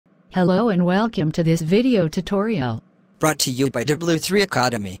Hello and welcome to this video tutorial. Brought to you by W3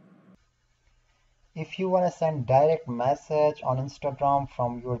 Academy. If you want to send direct message on Instagram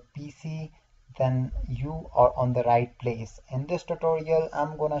from your PC, then you are on the right place. In this tutorial,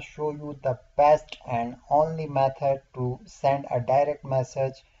 I'm gonna show you the best and only method to send a direct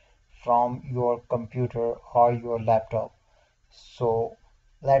message from your computer or your laptop. So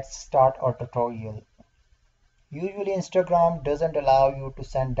let's start our tutorial. Usually Instagram doesn't allow you to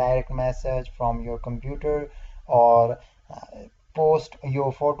send direct message from your computer or post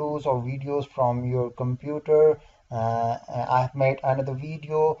your photos or videos from your computer. I've made another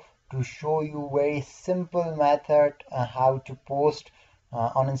video to show you very simple method how to post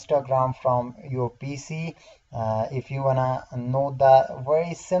on Instagram from your PC. If you wanna know the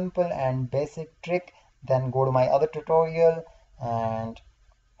very simple and basic trick, then go to my other tutorial. And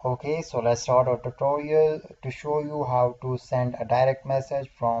okay, so let's start our tutorial to show you how to send a direct message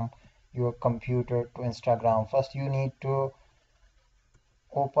from your computer to Instagram. First, you need to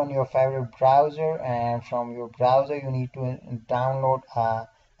open your favorite browser, and from your browser you need to download an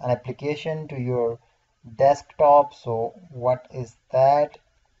application to your desktop. So what is that?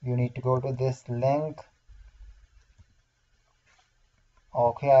 You need to go to this link.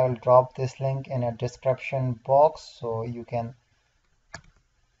 Okay, I will drop this link in a description box so you can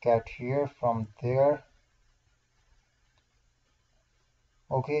get here from there.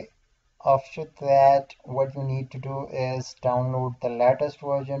 Okay, after that, what you need to do is download the latest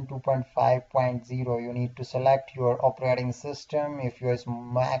version 2.5.0. You need to select your operating system. If you use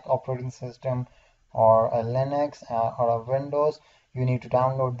Mac operating system or a Linux or a Windows, you need to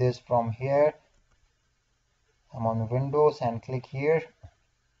download this from here. I'm on Windows and click here.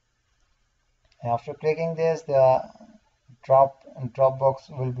 After clicking this, the Dropbox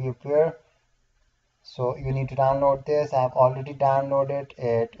will be appear. So you need to download this. I've already downloaded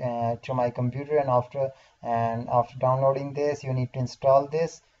it to my computer, and after downloading this, you need to install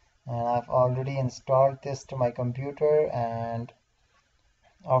this. And I've already installed this to my computer. And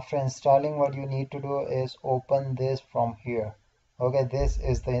after installing, what you need to do is open this from here. Okay, this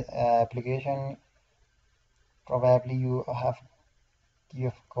is the application. Probably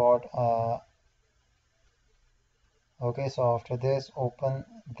you've got okay, so after this, open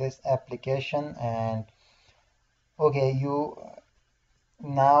this application. And okay, you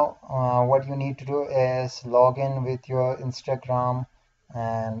now what you need to do is log in with your Instagram.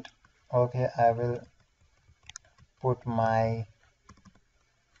 And okay, I will put my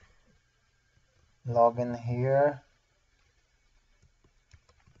login here.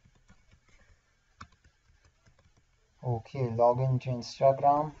 Okay, login to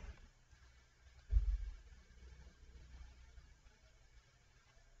Instagram.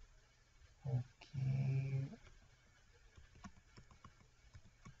 Okay.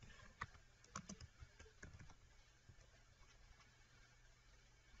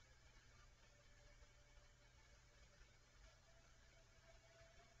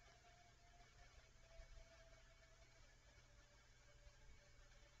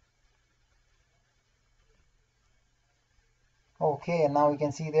 Okay, and now you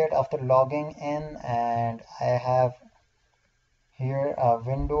can see that after logging in, and I have here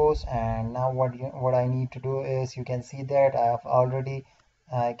Windows. And now what I need to do is, you can see that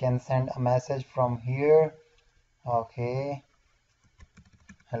I can send a message from here. Okay,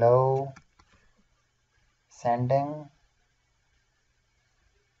 hello, sending.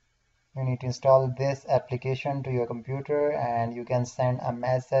 You need to install this application to your computer, and you can send a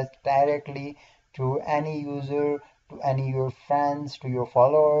message directly to any user, to any your friends, to your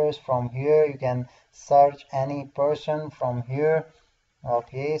followers from here. You can search any person from here.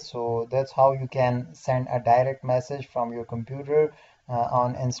 Okay, so that's how you can send a direct message from your computer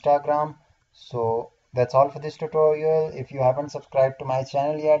on Instagram. So that's all for this tutorial. If you haven't subscribed to my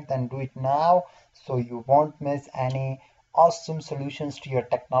channel yet, then do it now so you won't miss any awesome solutions to your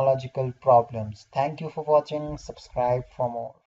technological problems. Thank you for watching. Subscribe for more.